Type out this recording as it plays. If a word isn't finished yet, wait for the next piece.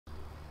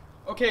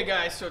Okay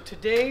guys, so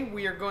today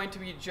we are going to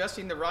be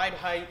adjusting the ride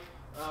height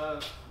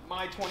of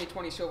my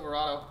 2020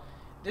 Silverado.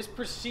 This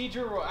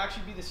procedure will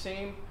actually be the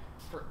same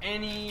for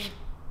any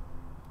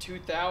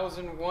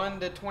 2001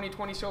 to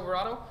 2020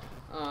 Silverado.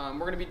 We're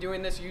going to be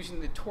doing this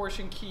using the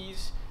Torsion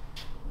keys.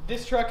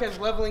 This truck has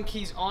leveling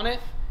keys on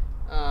it,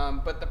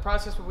 but the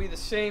process will be the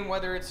same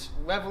whether it's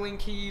leveling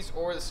keys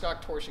or the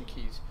stock Torsion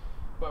keys.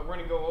 But we're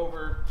going to go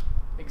over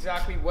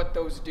exactly what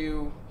those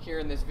do here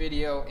in this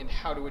video and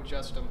how to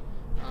adjust them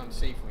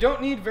safely.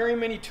 Don't need very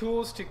many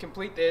tools to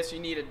complete this. You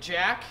need a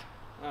jack.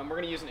 We're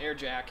going to use an air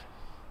jack.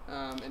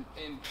 And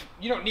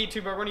you don't need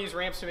to, but we're going to use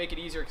ramps to make it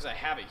easier because I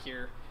have it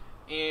here.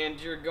 And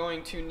you're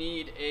going to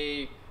need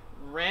a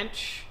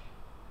wrench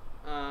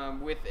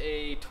with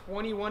a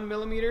 21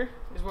 millimeter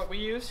is what we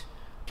use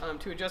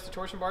to adjust the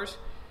torsion bars,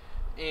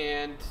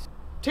 and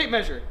tape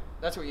measure.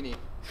 That's what you need.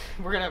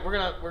 We're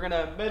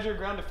gonna measure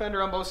ground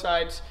defender on both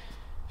sides.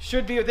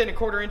 Should be within a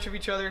 1/4 inch of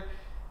each other.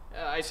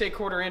 I say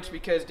 1/4 inch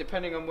because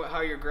depending on how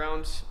your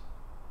grounds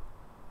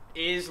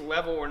is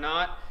level or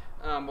not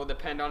will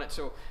depend on it.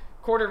 So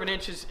 1/4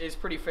 inch is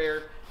pretty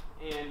fair.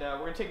 And we're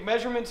gonna take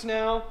measurements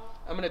now.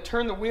 I'm gonna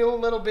turn the wheel a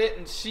little bit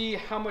and see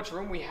how much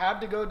room we have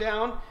to go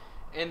down,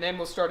 and then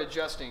we'll start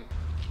adjusting.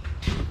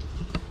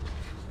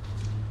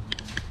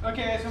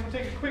 Okay, so I'm gonna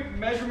take a quick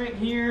measurement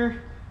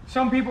here.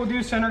 Some people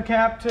do center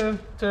cap to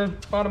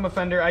bottom of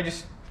fender. I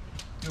just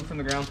do it from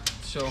the ground.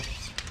 So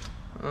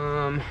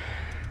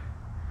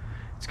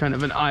it's kind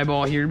of an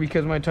eyeball here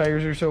because my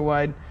tires are so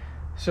wide.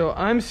 So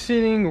I'm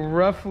sitting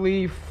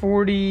roughly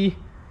 42-ish.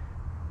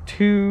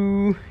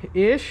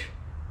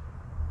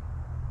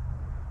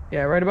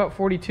 Yeah, right about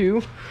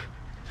 42.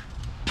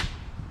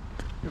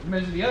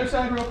 Measure the other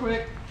side real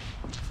quick.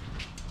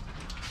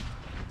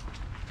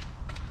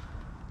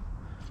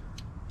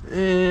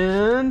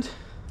 And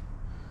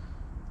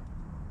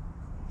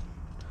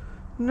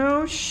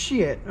no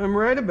shit, I'm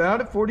right about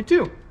at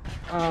 42.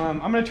 I'm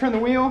gonna turn the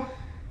wheel.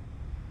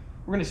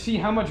 We're gonna see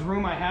how much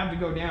room I have to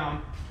go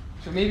down.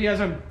 So maybe as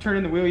I'm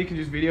turning the wheel, you can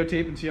just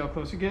videotape and see how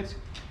close it gets.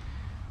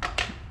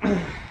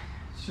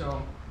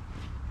 So,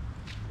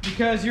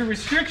 because your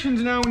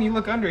restrictions now when you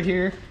look under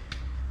here,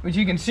 which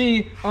you can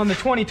see on the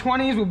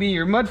 2020s will be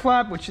your mud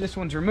flap, which this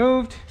one's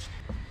removed.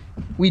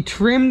 We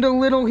trimmed a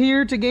little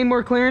here to gain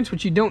more clearance,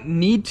 which you don't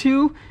need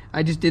to.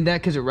 I just did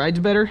that because it rides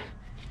better.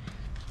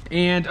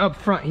 And up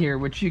front here,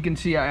 which you can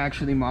see I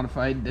actually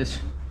modified this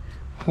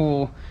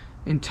whole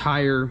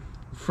entire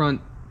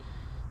front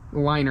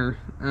liner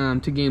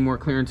to gain more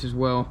clearance as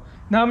well.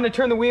 Now I'm going to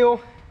turn the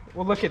wheel.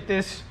 We'll look at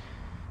this,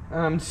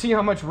 see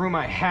how much room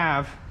I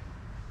have.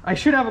 I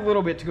should have a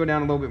little bit to go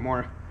down a little bit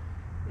more,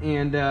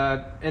 and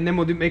then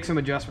we'll make some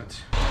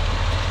adjustments.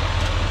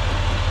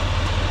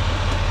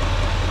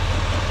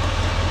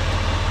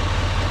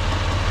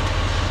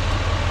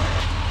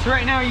 So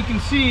right now you can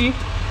see,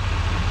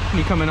 can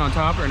you come in on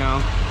top or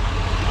no?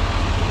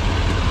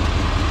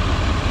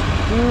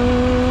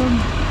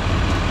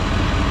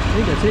 I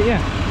think that's it,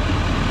 yeah.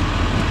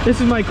 This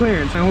is my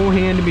clearance, my whole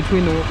hand in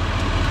between the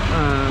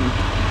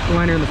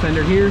liner and the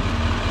fender here.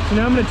 So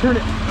now I'm going to turn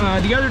it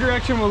the other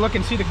direction. We'll look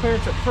and see the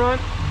clearance up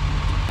front.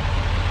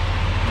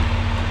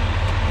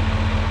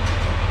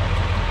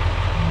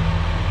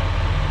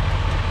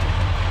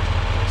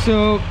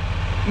 So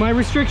my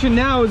restriction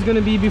now is going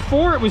to be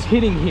before it was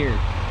hitting here.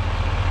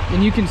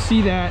 And you can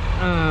see that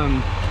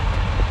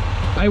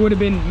I would have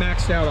been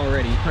maxed out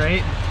already,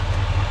 right?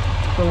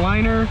 The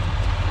liner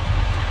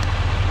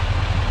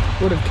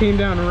would have came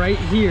down right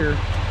here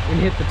and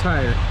hit the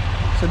tire.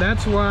 So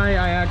that's why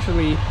I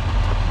actually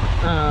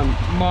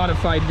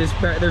modified this.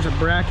 There's a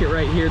bracket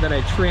right here that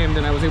I trimmed,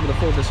 and I was able to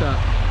fold this up.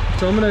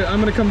 So I'm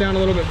gonna come down a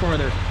little bit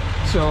farther.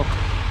 So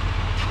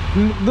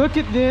look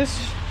at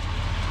this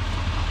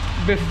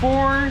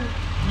before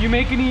you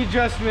make any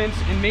adjustments,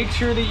 and make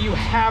sure that you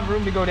have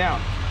room to go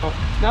down. So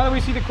now that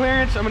we see the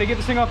clearance, I'm gonna get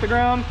this thing off the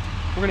ground.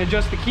 We're gonna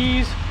adjust the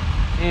keys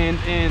and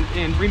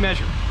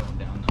remeasure.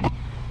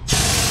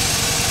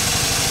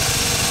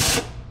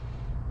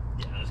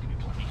 Yeah, that's gonna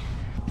be plenty.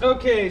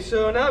 Okay,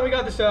 so now that we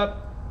got this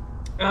up,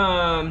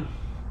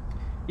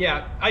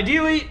 yeah,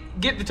 ideally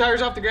get the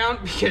tires off the ground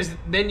because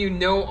then you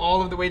know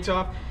all of the weight's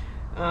off.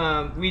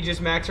 We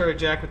just max our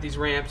jack with these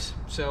ramps,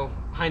 so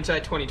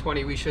hindsight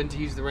 2020, we shouldn't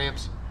use the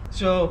ramps.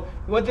 So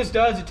what this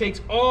does, it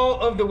takes all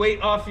of the weight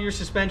off of your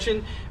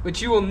suspension,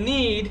 which you will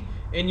need,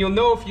 and you'll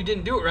know if you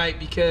didn't do it right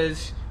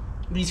because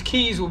these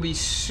keys will be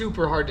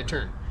super hard to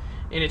turn.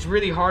 And it's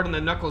really hard on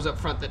the knuckles up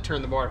front that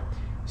turn the bar.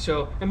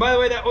 So, and by the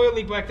way, that oil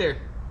leak back there,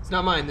 it's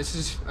not mine. This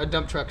is a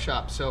dump truck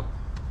shop. So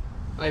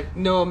I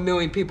know a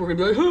million people are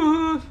gonna be like,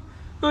 oh,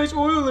 nice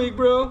oil leak,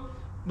 bro.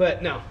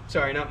 But no,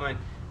 sorry, not mine.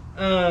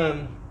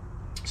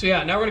 So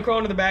yeah, now we're gonna crawl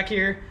into the back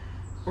here.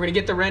 We're gonna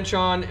get the wrench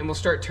on and we'll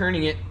start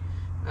turning it.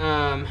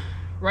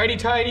 Righty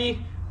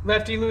tighty,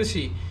 lefty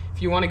loosey.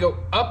 If you want to go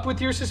up with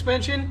your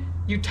suspension,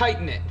 you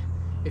tighten it.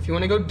 If you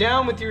want to go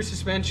down with your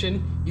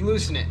suspension, you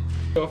loosen it.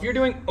 So if you're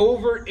doing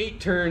over 8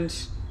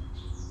 turns,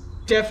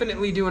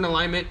 definitely do an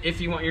alignment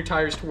if you want your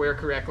tires to wear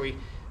correctly,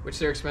 which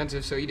they're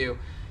expensive, so you do.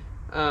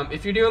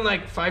 If you're doing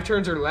like 5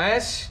 turns or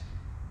less,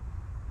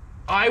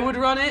 I would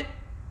run it.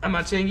 I'm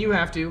not saying you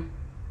have to.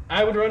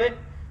 I would run it,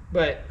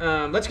 but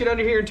let's get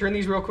under here and turn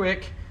these real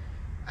quick.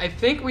 I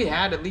think we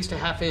had at least a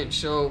 1/2 inch,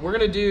 so we're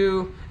gonna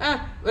do,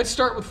 let's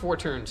start with 4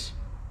 turns.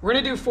 We're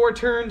gonna do 4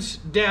 turns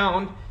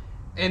down,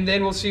 and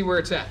then we'll see where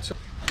it's at. So,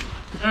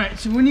 all right,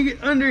 so when you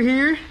get under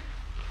here,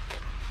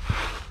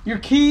 your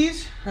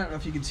keys, I don't know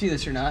if you can see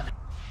this or not.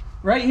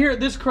 Right here at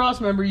this cross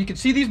member, you can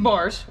see these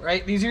bars,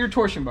 right? These are your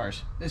torsion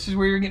bars. This is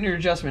where you're getting your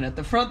adjustment. At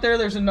the front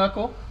there's a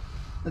knuckle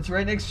that's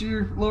right next to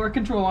your lower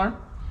control arm.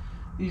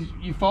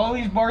 You follow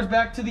these bars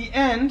back to the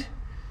end,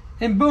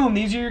 and boom,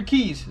 these are your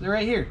keys. They're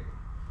right here.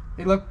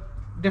 They look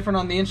different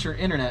on the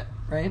internet,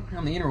 right?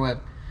 On the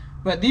interweb.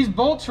 But these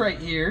bolts right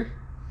here,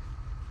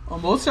 on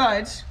both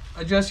sides,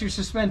 adjust your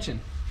suspension.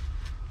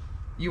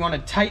 You want to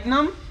tighten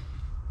them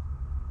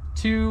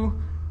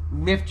to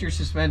lift your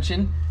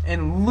suspension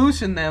and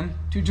loosen them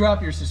to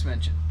drop your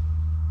suspension.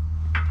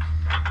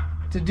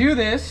 To do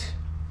this,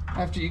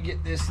 after you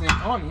get this thing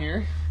on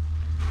here,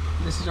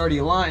 this is already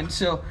aligned,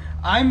 so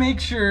I make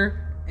sure,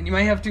 and you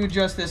might have to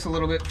adjust this a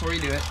little bit before you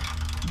do it,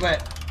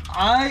 but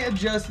I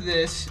adjust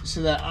this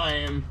so that I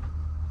am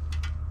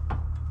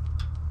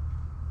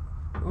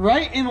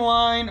right in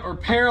line or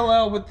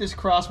parallel with this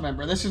cross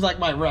member. This is like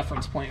my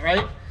reference point,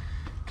 right?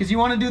 Because you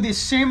want to do the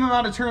same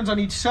amount of turns on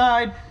each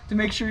side to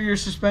make sure your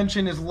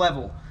suspension is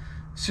level.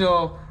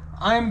 So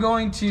I'm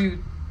going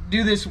to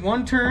do this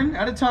 1 turn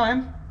at a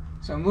time.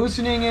 So I'm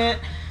loosening it.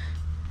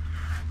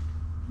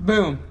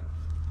 Boom.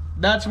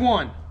 That's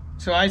 1.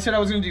 So I said I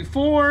was going to do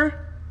 4.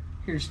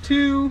 Here's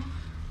 2.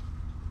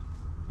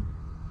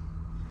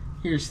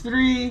 Here's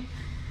 3.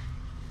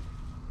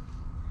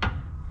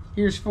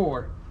 Here's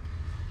 4.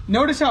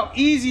 Notice how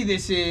easy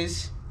this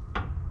is.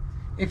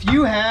 If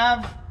you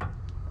have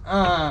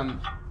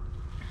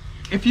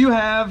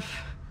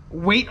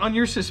weight on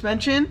your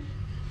suspension,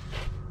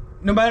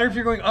 no matter if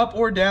you're going up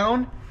or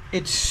down,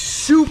 it's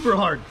super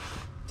hard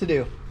to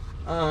do.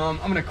 I'm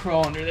gonna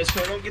crawl under this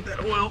so I don't get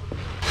that oil.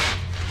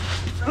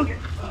 Okay.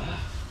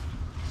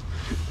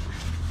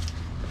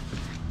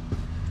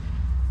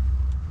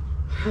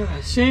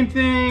 Same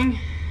thing.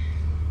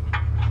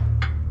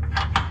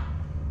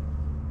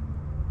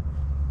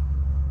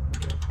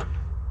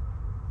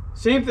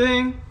 Same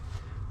thing.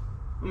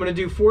 I'm gonna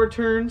do 4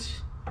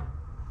 turns.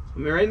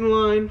 I'm right in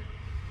line.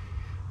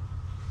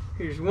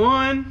 Here's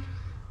 1,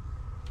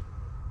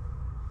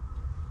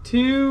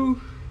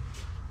 2,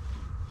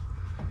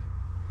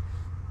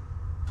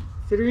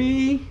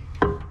 3,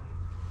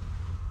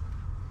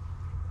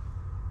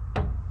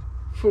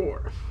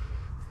 4.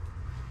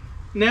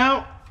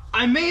 Now,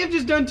 I may have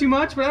just done too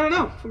much, but I don't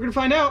know. We're gonna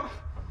find out.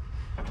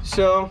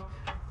 So,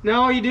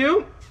 now all you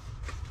do,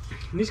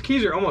 these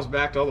keys are almost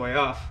backed all the way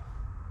off,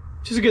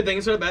 which is a good thing,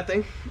 it's not a bad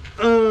thing.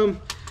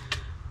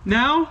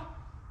 Now,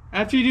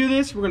 after you do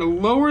this, we're gonna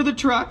lower the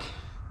truck.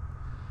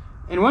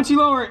 And once you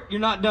lower it, you're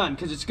not done,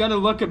 because it's gonna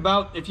look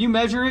about, if you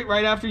measure it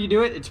right after you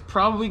do it, it's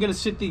probably gonna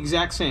sit the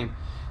exact same.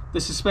 The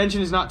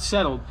suspension is not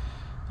settled.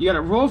 You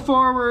gotta roll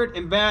forward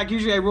and back.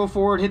 Usually I roll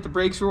forward, hit the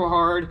brakes real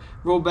hard,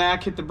 roll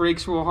back, hit the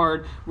brakes real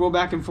hard, roll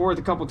back and forth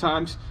a couple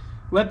times.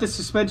 Let the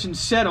suspension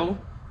settle,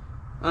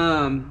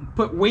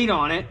 put weight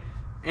on it,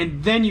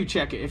 and then you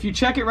check it. If you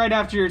check it right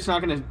after,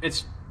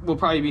 will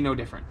probably be no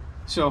different.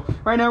 So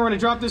right now we're gonna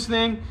drop this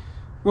thing,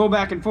 roll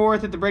back and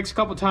forth, hit the brakes a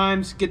couple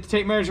times, get the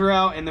tape measure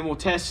out, and then we'll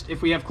test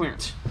if we have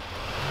clearance.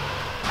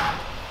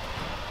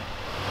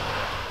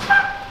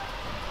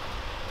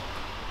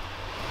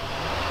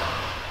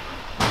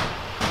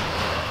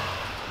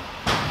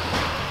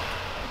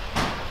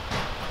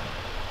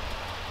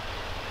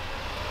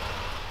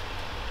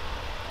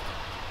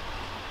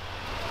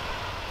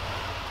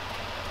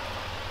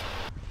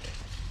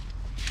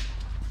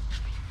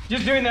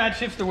 Just doing that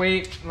shifts the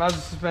weight, allows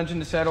the suspension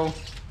to settle. I'm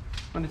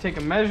gonna take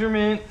a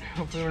measurement.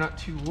 Hopefully we're not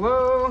too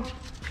low.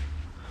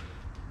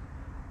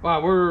 Wow,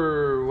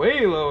 we're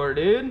way lower,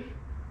 dude.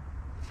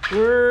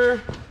 Yeah,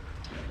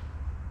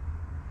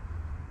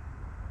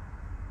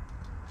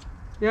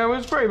 it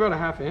was probably about a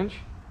 1/2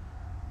 inch.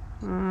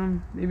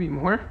 Maybe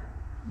more.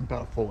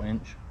 About a full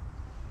inch.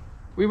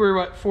 We were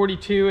about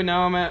 42, and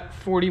now I'm at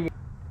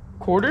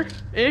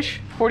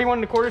 41/4-ish, 41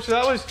 1/4. So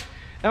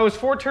that was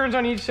 4 turns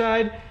on each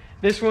side.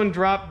 This one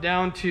dropped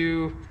down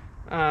to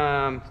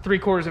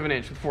 3/4 of an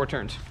inch with 4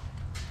 turns.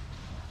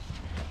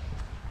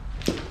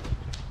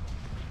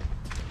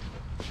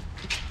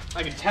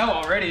 I can tell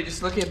already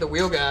just looking at the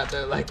wheel gap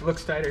that like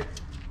looks tighter.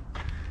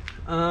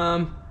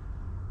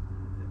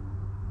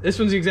 This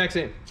one's the exact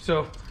same.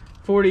 So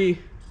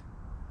 40,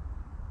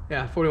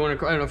 yeah, 41. I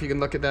don't know if you can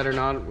look at that or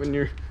not when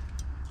you're.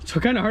 So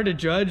kind of hard to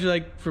judge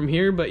like from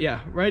here, but yeah,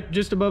 right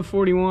just above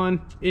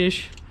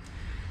 41-ish.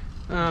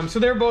 So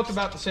they're both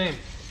about the same.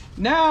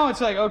 Now it's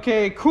like,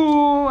 okay,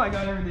 cool, I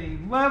got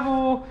everything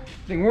level,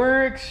 everything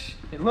works,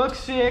 it looks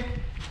sick.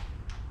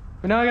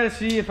 But now I gotta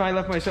see if I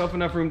left myself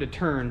enough room to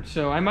turn.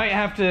 So I might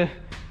have to,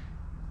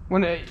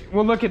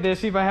 we'll look at this,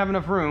 see if I have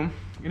enough room.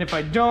 And if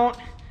I don't,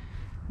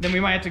 then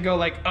we might have to go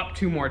like up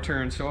 2 more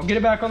turns. So I'll get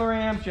it back on the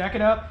ramp, jack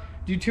it up,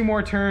 do 2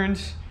 more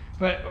turns,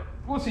 but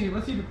we'll see.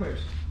 Let's see if it clears.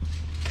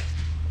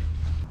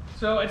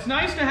 So it's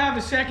nice to have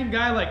a second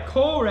guy like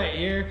Cole right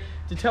here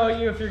to tell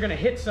you if you're gonna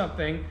hit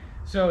something.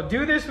 So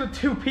do this with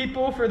 2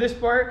 people for this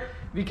part,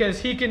 because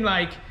he can,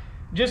 like,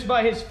 just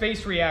by his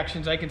face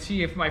reactions, I can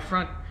see if my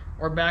front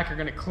or back are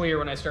gonna clear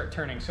when I start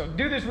turning. So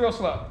do this real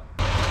slow.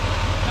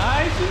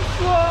 Nice and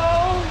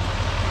slow.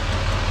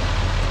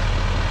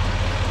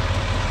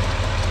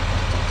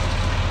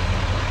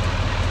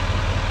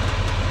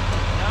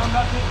 Now I'm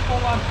about to hit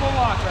full on full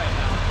lock right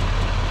now.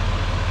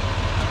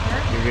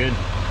 You're good.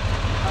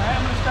 All right,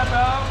 I'm gonna step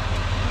out.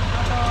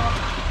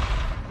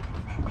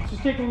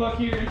 Just take a look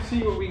here and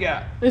see what we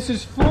got. This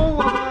is full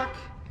lock.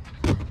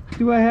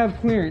 Do I have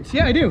clearance?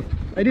 Yeah, I do.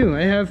 I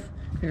have,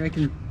 here, I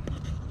can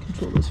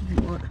control this if you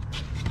want.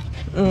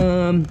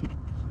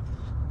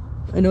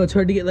 I know it's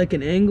hard to get like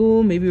an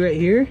angle, maybe right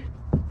here,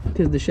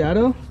 because of the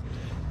shadow.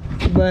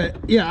 But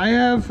yeah,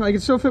 I can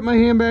still fit my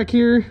hand back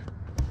here.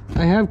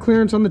 I have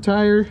clearance on the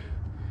tire.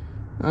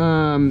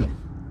 I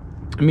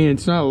mean,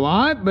 it's not a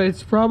lot, but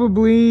it's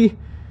probably,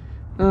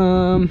 I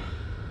don't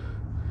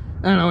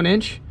know, an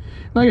inch.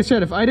 Like I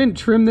said, if I didn't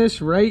trim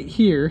this right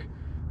here,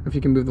 if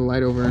you can move the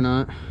light over or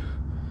not.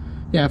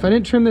 Yeah, if I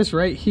didn't trim this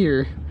right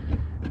here,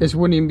 this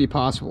wouldn't even be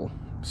possible.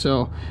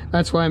 So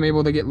that's why I'm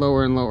able to get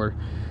lower and lower.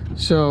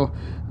 So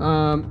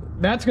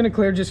that's gonna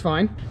clear just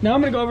fine. Now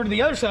I'm gonna go over to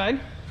the other side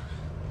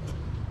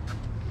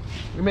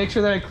and make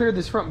sure that I cleared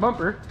this front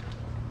bumper.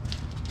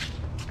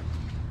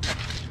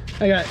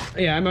 Yeah,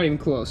 I'm not even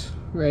close,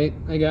 right?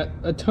 I got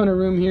a ton of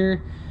room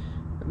here.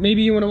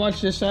 Maybe you wanna watch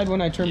this side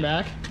when I turn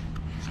back.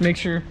 Just make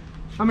sure.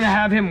 I'm gonna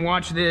have him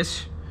watch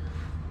this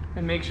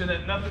and make sure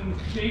that nothing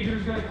major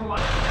is gonna collide.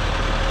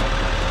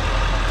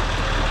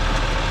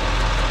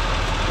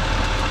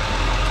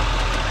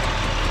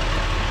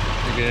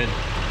 You're good.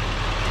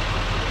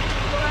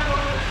 Go back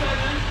over to the side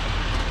then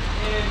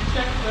and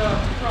check the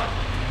front.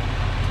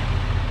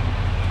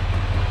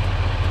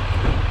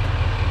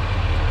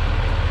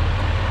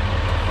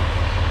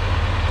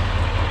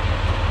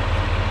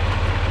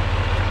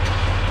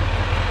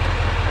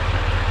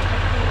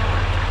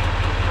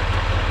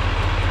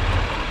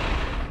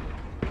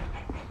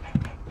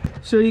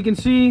 So you can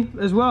see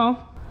as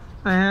well,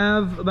 I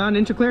have about an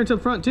inch of clearance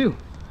up front too.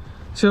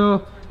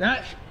 So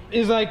that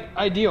is like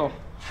ideal.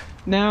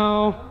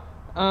 Now,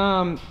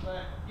 I'm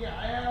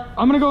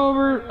gonna go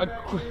over,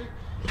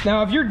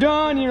 now if you're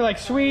done and you're like,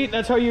 sweet,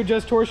 that's how you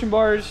adjust torsion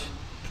bars.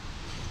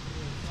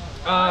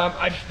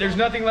 There's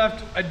nothing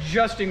left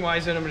adjusting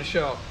wise that I'm gonna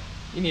show.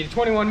 You need a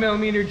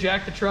 21mm,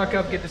 jack the truck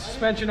up, get the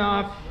suspension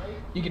off.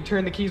 You can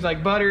turn the keys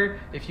like butter.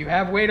 If you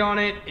have weight on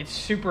it, it's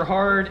super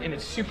hard, and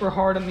it's super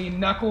hard on the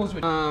knuckles.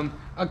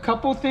 A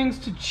couple things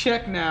to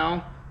check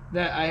now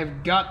that I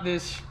have got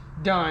this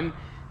done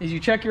is you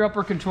check your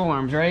upper control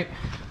arms, right?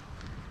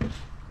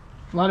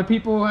 A lot of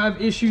people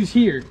have issues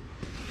here.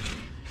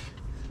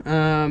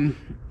 Let me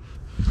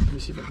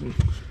see if I can.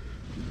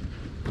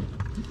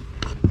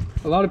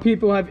 A lot of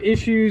people have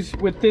issues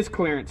with this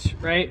clearance,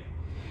 right?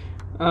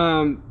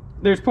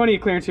 There's plenty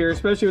of clearance here,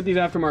 especially with these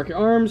aftermarket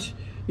arms.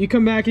 You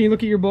come back and you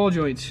look at your ball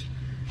joints,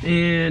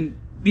 and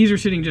these are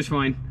sitting just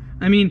fine.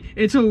 I mean,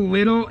 it's a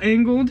little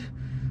angled,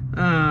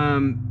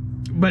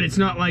 but it's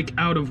not like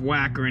out of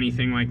whack or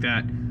anything like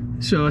that.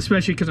 So,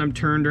 especially because I'm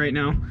turned right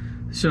now.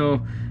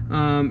 So,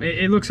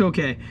 it looks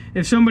okay.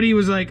 If somebody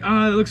was like,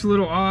 oh, it looks a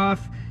little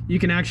off, you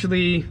can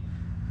actually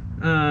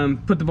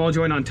put the ball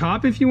joint on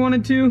top if you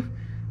wanted to,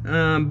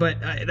 but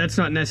that's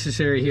not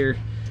necessary here.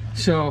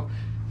 So,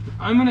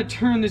 I'm gonna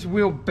turn this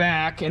wheel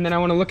back, and then I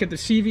wanna look at the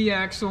CV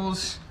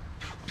axles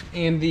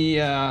and the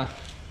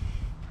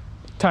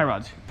tie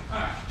rods.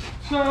 Alright,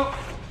 so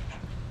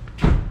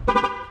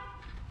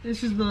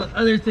this is the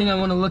other thing I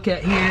want to look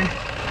at here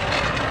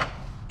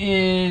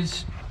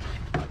is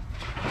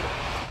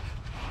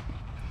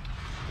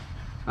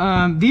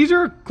these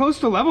are close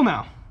to level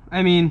now.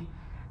 I mean,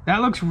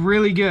 that looks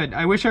really good.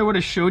 I wish I would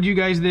have showed you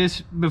guys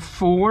this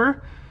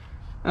before,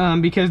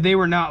 because they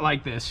were not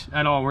like this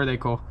at all, were they,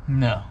 Cole?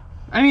 No.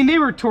 I mean, they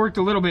were torqued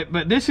a little bit,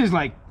 but this is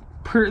like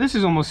this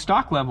is almost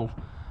stock level.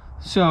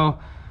 So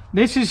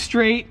this is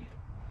straight,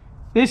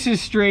 this is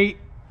straight.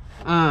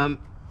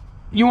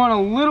 You want a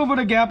little bit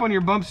of gap on your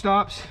bump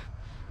stops,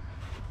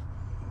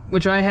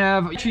 which I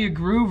have. Actually a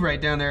groove right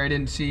down there I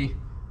didn't see.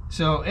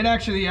 So it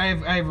actually, I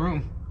have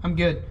room, I'm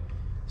good.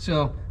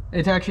 So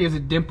it actually has a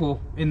dimple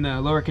in the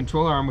lower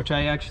control arm, which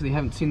I actually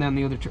haven't seen that in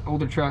the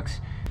older trucks.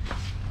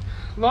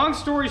 Long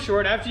story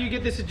short, after you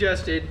get this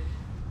adjusted,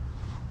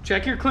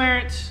 check your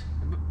clearance.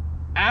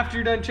 After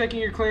you're done checking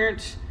your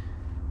clearance,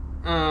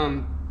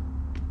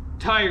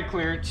 tire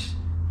clearance,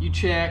 you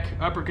check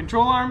upper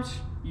control arms,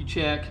 you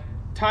check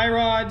tie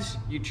rods,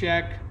 you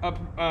check up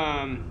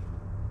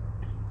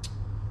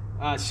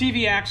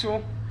CV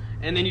axle,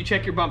 and then you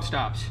check your bump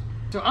stops.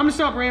 So I'm gonna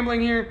stop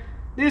rambling here.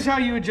 This is how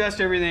you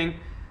adjust everything.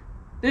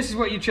 This is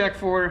what you check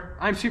for.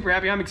 I'm super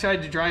happy. I'm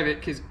excited to drive it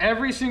because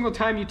every single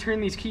time you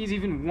turn these keys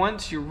even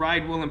once, your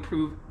ride will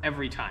improve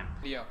every time.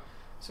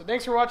 So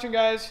thanks for watching,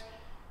 guys.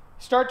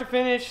 Start to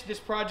finish, this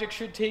project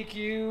should take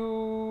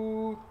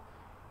you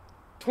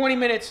 20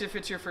 minutes if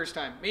it's your first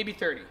time, maybe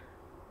 30.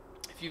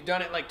 If you've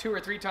done it like 2 or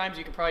 3 times,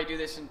 you can probably do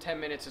this in 10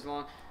 minutes as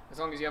long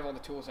as you have all the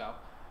tools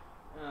out.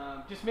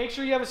 Just make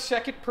sure you have a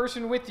second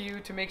person with you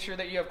to make sure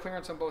that you have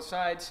clearance on both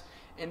sides.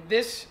 And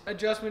this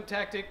adjustment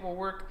tactic will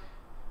work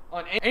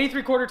on any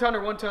 3/4 ton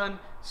or 1 ton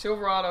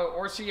Silverado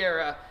or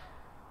Sierra,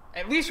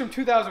 at least from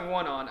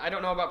 2001 on. I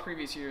don't know about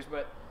previous years,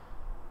 but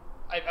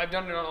I've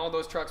done it on all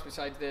those trucks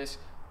besides this.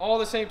 All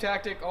the same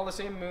tactic, all the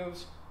same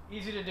moves,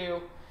 easy to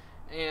do,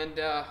 and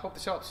hope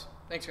this helps.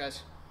 Thanks,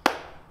 guys.